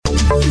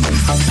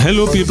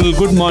Hello, people.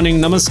 Good morning.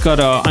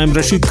 Namaskara. I'm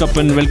Rashid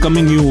Kappan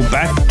welcoming you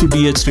back to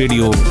DH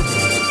Radio.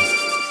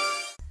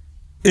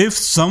 If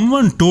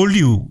someone told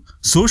you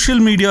social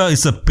media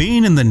is a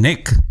pain in the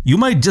neck, you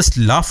might just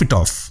laugh it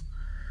off.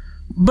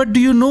 But do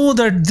you know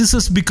that this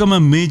has become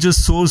a major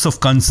source of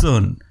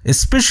concern,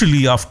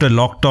 especially after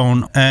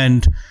lockdown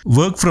and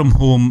work from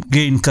home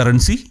gained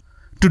currency?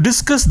 To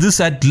discuss this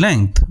at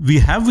length, we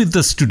have with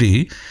us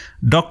today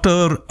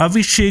Dr.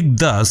 Abhishek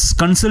Das,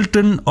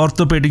 consultant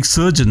orthopedic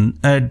surgeon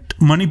at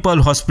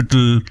Manipal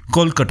Hospital,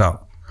 Kolkata.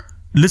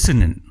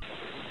 Listen in.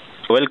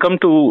 Welcome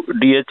to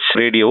DH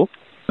Radio.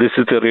 This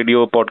is a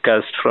radio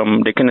podcast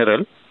from Deccan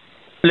Herald.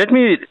 Let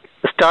me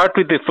start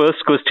with the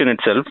first question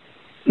itself.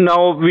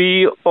 Now,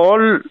 we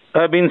all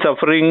have been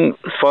suffering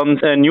from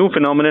a new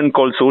phenomenon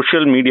called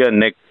social media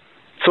neck.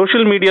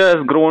 Social media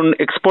has grown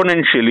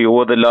exponentially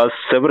over the last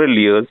several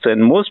years,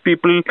 and most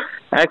people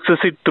access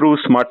it through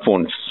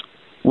smartphones.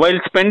 While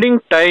spending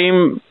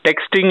time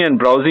texting and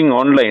browsing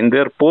online,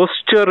 their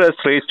posture has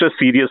raised a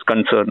serious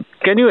concern.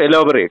 Can you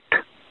elaborate?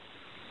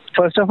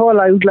 First of all,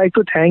 I would like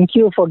to thank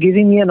you for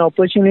giving me an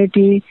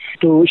opportunity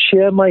to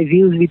share my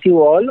views with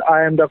you all.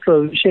 I am Dr.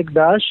 Abhishek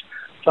Das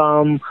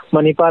from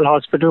Manipal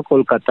Hospital,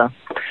 Kolkata.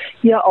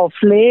 Of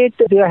late,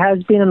 there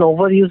has been an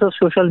overuse of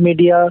social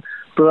media,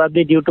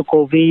 probably due to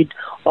COVID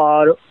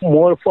or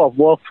more of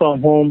work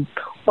from home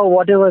or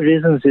whatever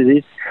reasons it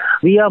is.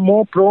 We are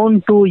more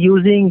prone to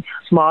using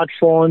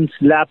smartphones,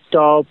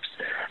 laptops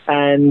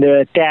and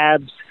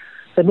tabs.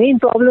 The main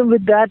problem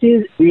with that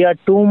is we are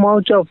too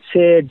much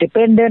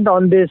dependent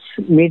on this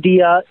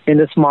media in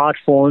the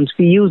smartphones.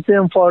 We use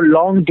them for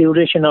long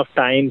duration of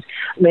times.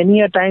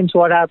 Many a times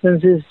what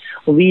happens is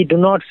we do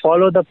not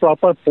follow the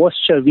proper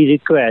posture we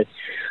require.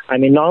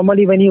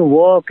 Normally when you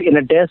work in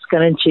a desk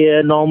and a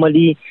chair,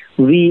 normally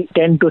we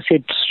tend to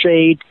sit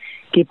straight,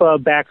 keep our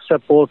back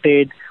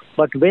supported.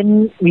 But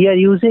when we are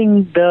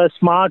using the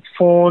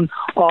smartphone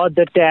or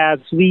the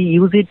tabs, we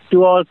use it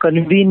to our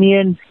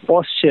convenient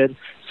posture.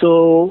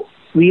 So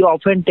we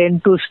often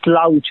tend to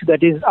slouch.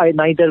 That is,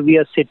 neither we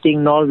are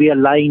sitting nor we are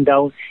lying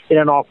down in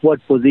an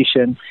awkward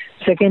position.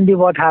 Secondly,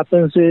 what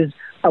happens is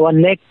our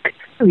neck,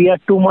 we are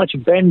too much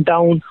bent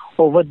down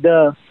over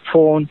the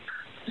phone.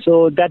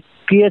 So that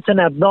creates an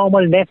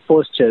abnormal neck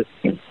posture.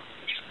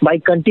 By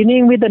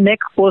continuing with the neck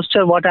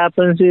posture, what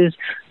happens is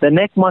the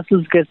neck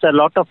muscles get a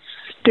lot of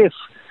stiff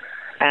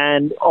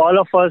and all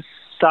of us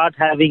start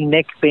having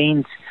neck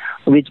pains,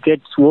 which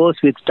gets worse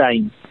with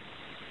time.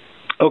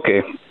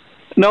 Okay.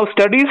 Now,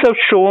 studies have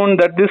shown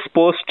that this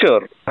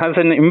posture has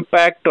an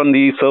impact on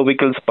the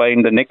cervical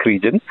spine, the neck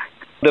region.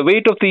 The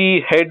weight of the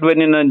head when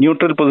in a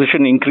neutral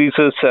position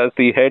increases as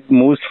the head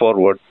moves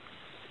forward.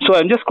 So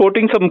I'm just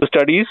quoting some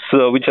studies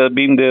which have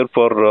been there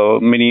for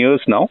many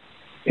years now.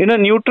 In a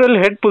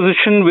neutral head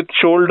position with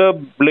shoulder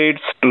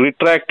blades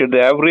retracted,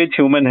 the average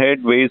human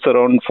head weighs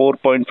around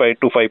 4.5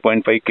 to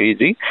 5.5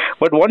 kg.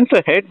 But once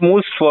the head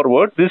moves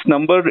forward, this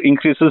number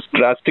increases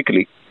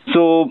drastically.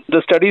 So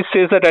the study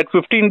says that at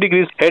 15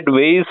 degrees, head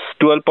weighs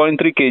 12.3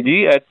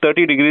 kg. At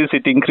 30 degrees,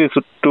 it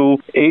increases to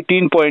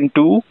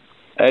 18.2.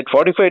 At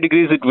 45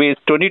 degrees, it weighs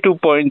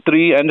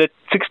 22.3. And at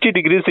 60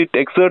 degrees, it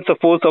exerts a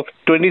force of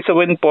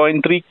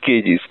 27.3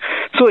 kgs.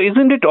 So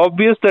isn't it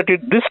obvious that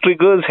this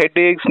triggers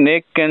headaches,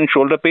 neck and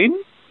shoulder pain?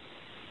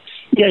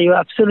 Yeah, you're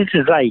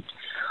absolutely right.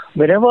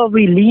 Whenever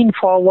we lean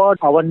forward,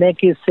 our neck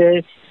is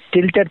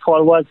tilted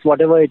forwards,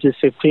 whatever it is,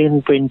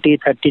 15, 20,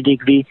 30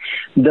 degree,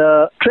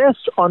 the stress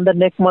on the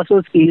neck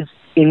muscles is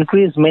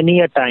increased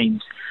many a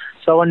times.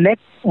 So our neck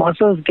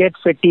muscles get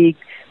fatigued.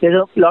 There's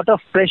a lot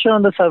of pressure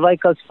on the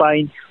cervical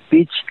spine,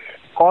 which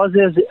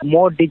causes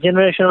more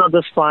degeneration of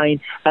the spine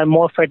and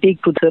more fatigue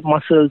to the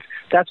muscles.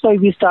 That's why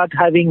we start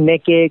having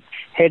neck ache,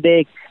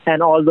 headache,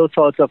 and all those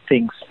sorts of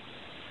things.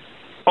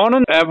 On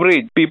an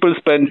average, people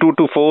spend 2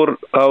 to 4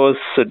 hours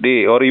a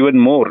day or even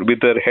more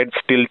with their heads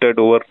tilted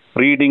over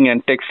reading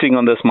and texting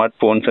on their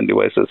smartphones and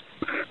devices.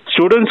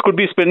 Students could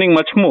be spending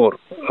much more,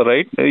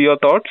 right? Your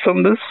thoughts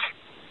on this?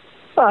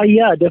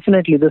 Yeah,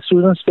 definitely. The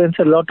students spend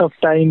a lot of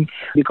time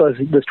because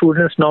the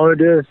students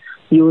nowadays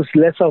use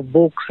less of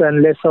books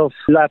and less of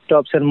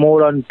laptops and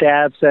more on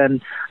tabs and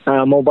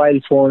mobile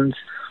phones.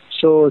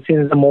 So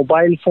since the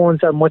mobile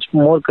phones are much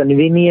more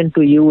convenient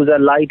to use, are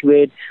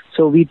lightweight,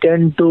 so we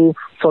tend to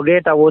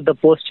forget about the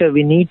posture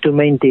we need to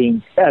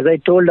maintain. As I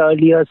told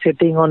earlier,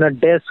 sitting on a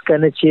desk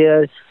and a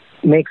chair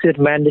makes it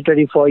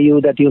mandatory for you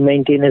that you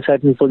maintain a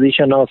certain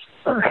position of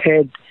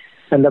head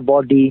and the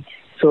body.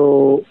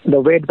 So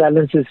the weight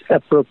balance is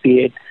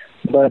appropriate.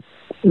 But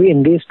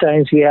in these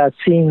times, we are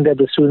seeing that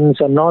the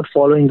students are not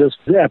following those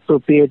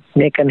appropriate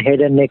neck and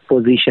head and neck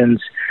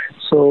positions.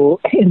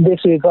 So in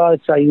this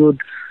regards, I would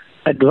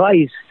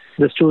advise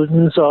the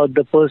students or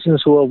the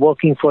persons who are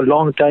working for a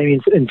long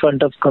time in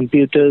front of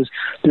computers,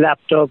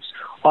 laptops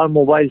or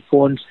mobile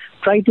phones,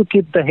 try to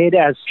keep the head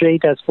as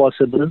straight as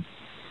possible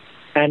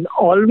and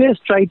always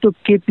try to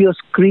keep your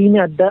screen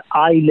at the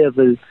eye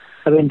level.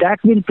 That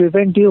will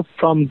prevent you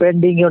from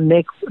bending your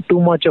neck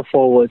too much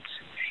forwards.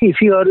 If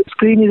your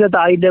screen is at the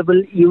eye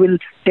level, you will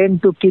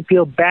tend to keep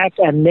your back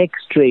and neck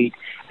straight,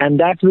 and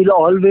that will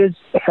always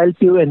help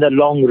you in the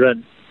long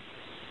run.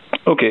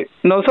 Okay.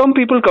 Now, some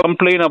people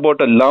complain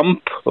about a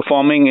lump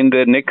forming in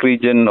their neck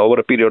region over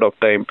a period of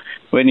time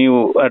when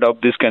you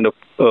adopt this kind of,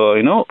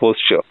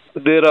 posture.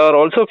 There are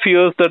also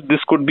fears that this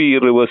could be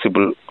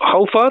irreversible.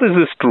 How far is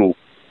this true?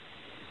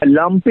 A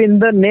lump in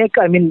the neck,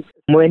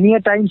 many a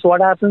times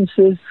what happens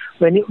is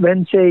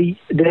when say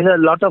there's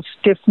a lot of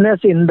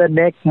stiffness in the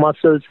neck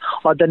muscles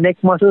or the neck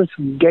muscles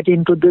get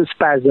into the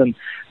spasm.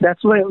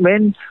 That's why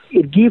when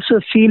it gives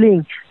a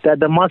feeling that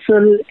the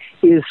muscle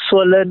is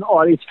swollen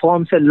or it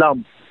forms a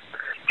lump.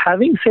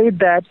 Having said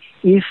that,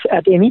 if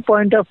at any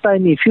point of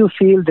time, if you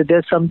feel that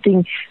there's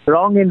something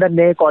wrong in the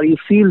neck or you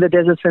feel that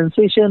there's a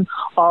sensation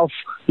of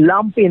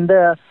lump in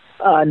the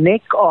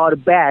neck or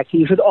back,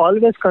 you should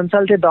always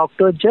consult a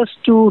doctor just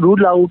to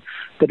rule out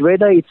that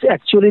whether it's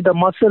actually the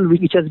muscle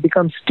which has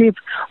become stiff,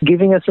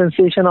 giving a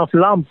sensation of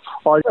lump,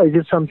 or is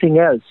it something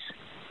else.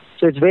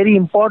 So it's very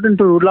important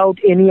to rule out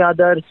any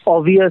other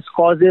obvious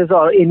causes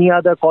or any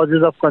other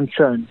causes of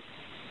concern.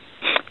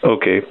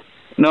 Okay.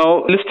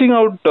 Now, listing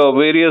out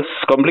various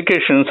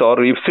complications or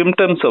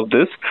symptoms of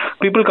this,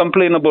 people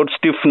complain about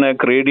stiff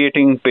neck,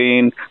 radiating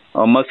pain,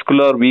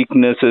 muscular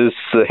weaknesses,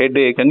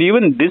 headache, and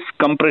even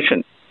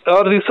discompression.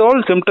 Are these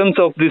all symptoms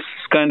of this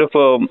kind of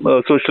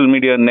social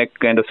media neck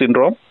kind of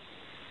syndrome?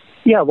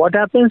 Yeah, what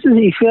happens is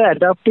if you're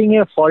adopting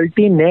a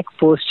faulty neck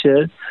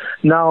posture,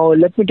 now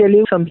let me tell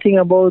you something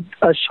about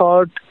a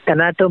short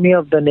anatomy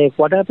of the neck.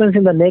 What happens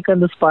in the neck and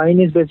the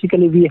spine is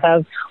basically we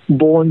have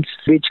bones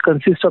which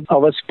consist of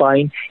our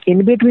spine.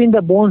 In between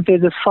the bones,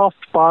 there's a soft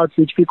part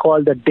which we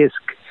call the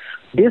disc.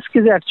 Disc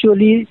is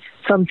actually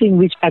something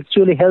which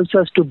actually helps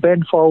us to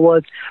bend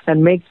forwards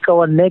and make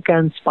our neck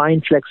and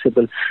spine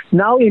flexible.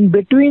 Now, in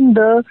between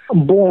the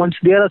bones,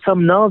 there are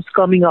some nerves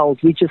coming out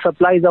which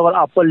supplies our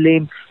upper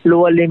limb,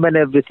 lower limb and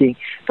everything.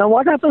 Now,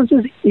 what happens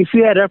is if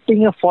we are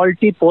adopting a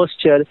faulty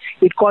posture,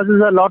 it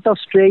causes a lot of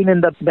strain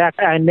in the back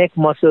and neck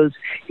muscles.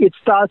 It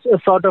starts a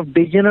sort of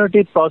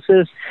degenerative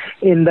process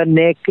in the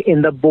neck,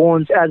 in the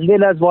bones, as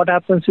well as what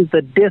happens is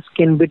the disc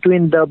in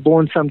between the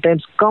bones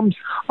sometimes comes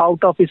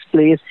out of its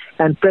place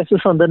and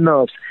presses on the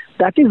nerves.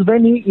 That is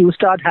when you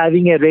start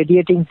having a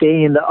radiating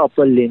pain in the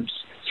upper limbs.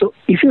 So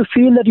if you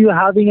feel that you're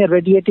having a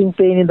radiating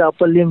pain in the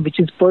upper limb which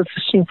is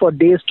persisting for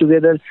days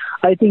together,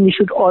 I think you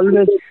should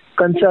always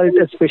consult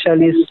a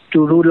specialist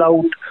to rule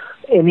out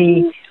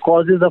any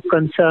causes of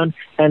concern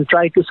and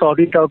try to sort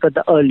it out at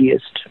the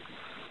earliest.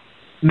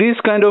 These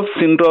kind of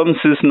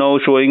syndromes is now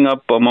showing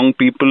up among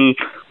people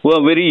who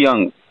are very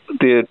young.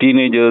 They're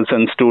teenagers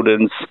and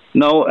students.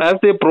 Now, as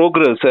they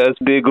progress, as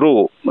they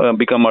grow,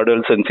 become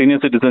adults and senior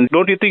citizens,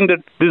 don't you think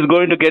that this is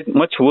going to get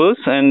much worse?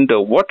 And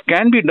what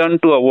can be done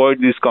to avoid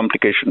these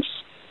complications?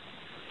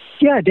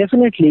 Yeah,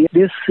 definitely.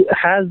 This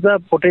has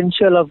the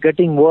potential of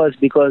getting worse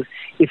because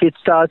if it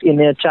starts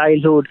in a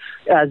childhood,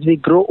 as we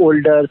grow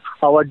older,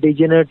 our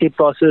degenerative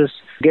process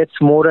gets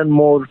more and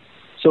more.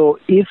 So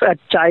if at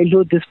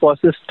childhood this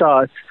process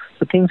starts,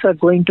 so things are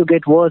going to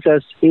get worse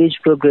as age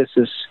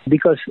progresses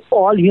because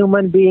all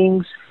human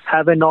beings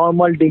have a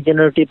normal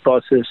degenerative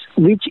process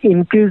which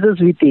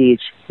increases with age.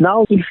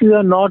 Now, if you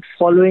are not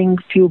following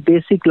few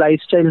basic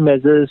lifestyle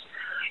measures,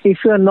 if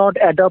you are not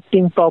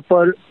adopting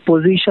proper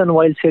position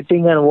while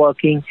sitting and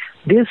working,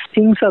 these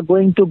things are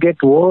going to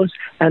get worse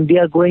and they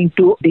are going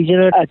to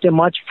degenerate at a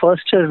much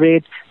faster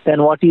rate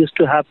than what used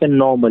to happen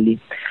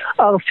normally.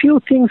 A few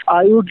things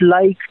I would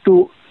like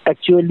to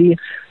actually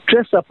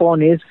stress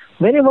upon is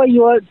whenever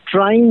you are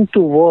trying to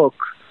work,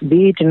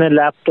 be it in a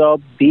laptop,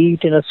 be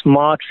it in a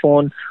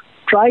smartphone,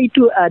 try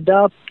to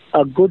adopt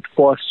a good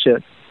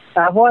posture.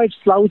 Avoid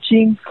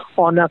slouching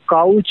on a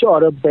couch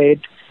or a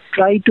bed.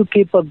 Try to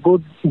keep a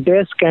good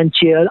desk and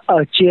chair,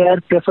 a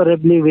chair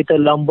preferably with a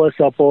lumbar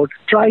support.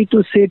 Try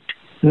to sit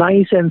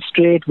nice and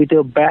straight with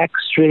your back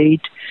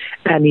straight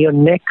and your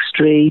neck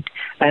straight.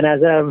 And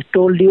as I have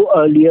told you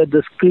earlier,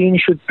 the screen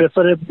should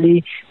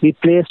preferably be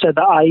placed at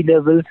the eye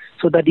level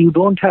so that you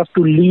don't have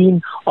to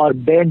lean or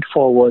bend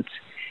forwards.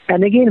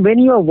 And again, when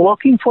you are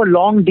walking for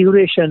long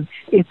duration,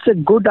 it's a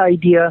good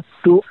idea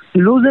to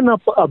loosen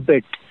up a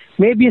bit.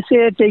 Maybe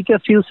say take a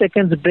few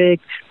seconds break,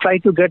 try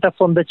to get up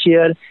from the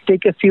chair,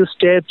 take a few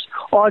steps,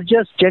 or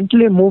just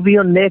gently move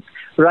your neck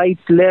right,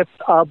 left,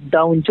 up,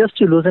 down, just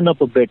to loosen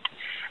up a bit.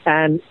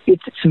 And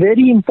it's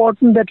very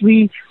important that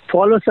we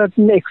follow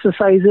certain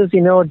exercises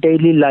in our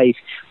daily life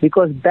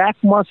because back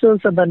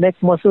muscles and the neck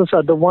muscles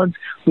are the ones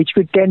which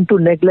we tend to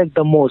neglect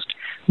the most.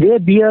 They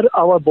bear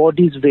our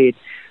body's weight.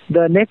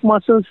 The neck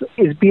muscles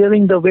is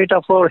bearing the weight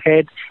of our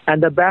head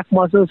and the back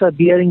muscles are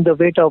bearing the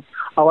weight of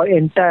our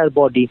entire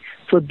body.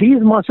 So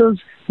these muscles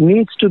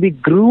needs to be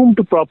groomed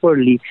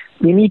properly.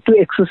 We need to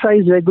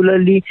exercise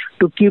regularly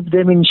to keep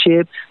them in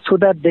shape so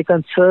that they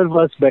can serve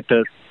us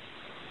better.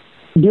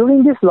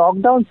 During this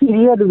lockdown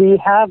period, we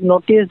have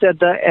noticed that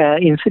the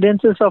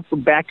incidences of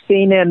back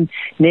pain and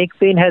neck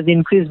pain has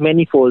increased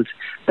many-fold.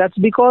 That's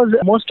because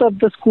most of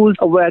the schools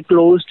were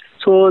closed,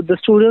 so the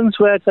students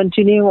were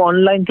continuing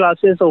online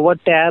classes over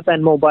tab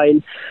and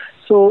mobile.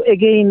 So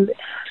again,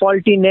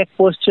 faulty neck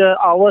posture,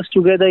 hours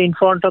together in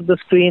front of the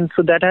screen,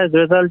 so that has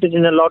resulted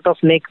in a lot of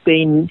neck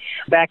pain,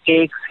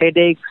 backaches,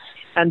 headaches,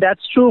 and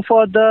that's true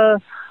for the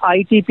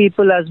IT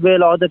people as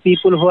well, or the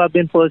people who have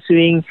been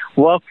pursuing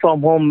work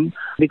from home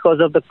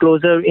because of the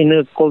closure in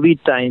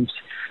COVID times.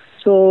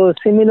 So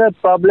similar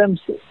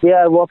problems, they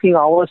are working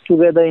hours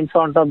together in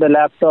front of the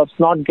laptops,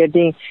 not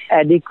getting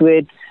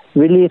adequate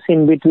release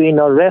in between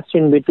or rest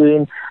in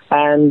between.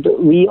 And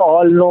we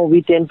all know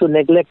we tend to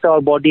neglect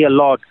our body a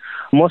lot.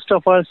 Most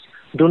of us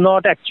do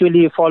not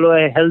actually follow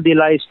a healthy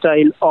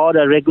lifestyle or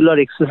a regular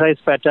exercise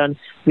pattern,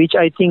 which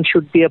I think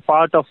should be a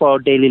part of our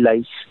daily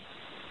life.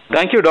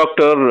 Thank you,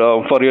 Doctor,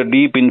 for your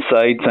deep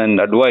insights and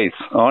advice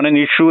on an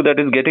issue that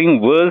is getting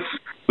worse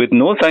with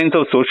no signs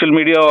of social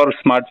media or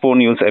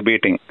smartphone use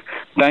abating.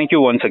 Thank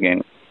you once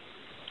again.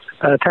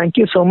 Thank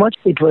you so much.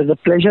 It was a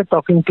pleasure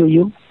talking to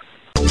you.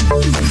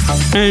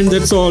 And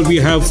that's all we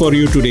have for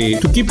you today.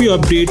 To keep you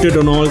updated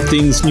on all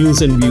things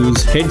news and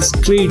views, head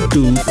straight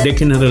to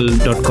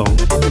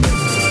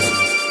DeccanHerald.com.